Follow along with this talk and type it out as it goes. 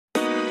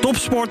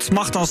Topsport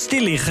mag dan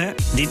stilliggen.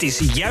 Dit is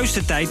juist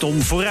de tijd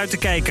om vooruit te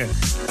kijken.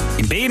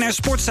 In BNR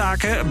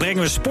Sportzaken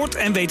brengen we sport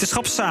en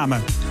wetenschap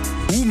samen.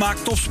 Hoe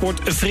maakt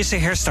topsport een frisse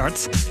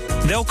herstart?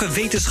 Welke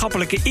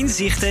wetenschappelijke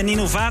inzichten en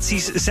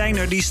innovaties zijn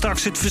er die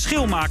straks het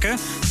verschil maken?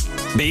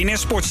 BNR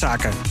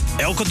Sportzaken.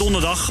 Elke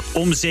donderdag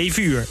om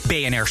 7 uur.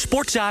 BNR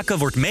Sportzaken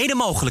wordt mede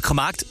mogelijk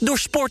gemaakt door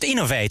Sport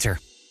Innovator.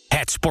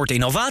 Het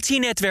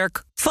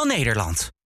sportinnovatienetwerk van Nederland.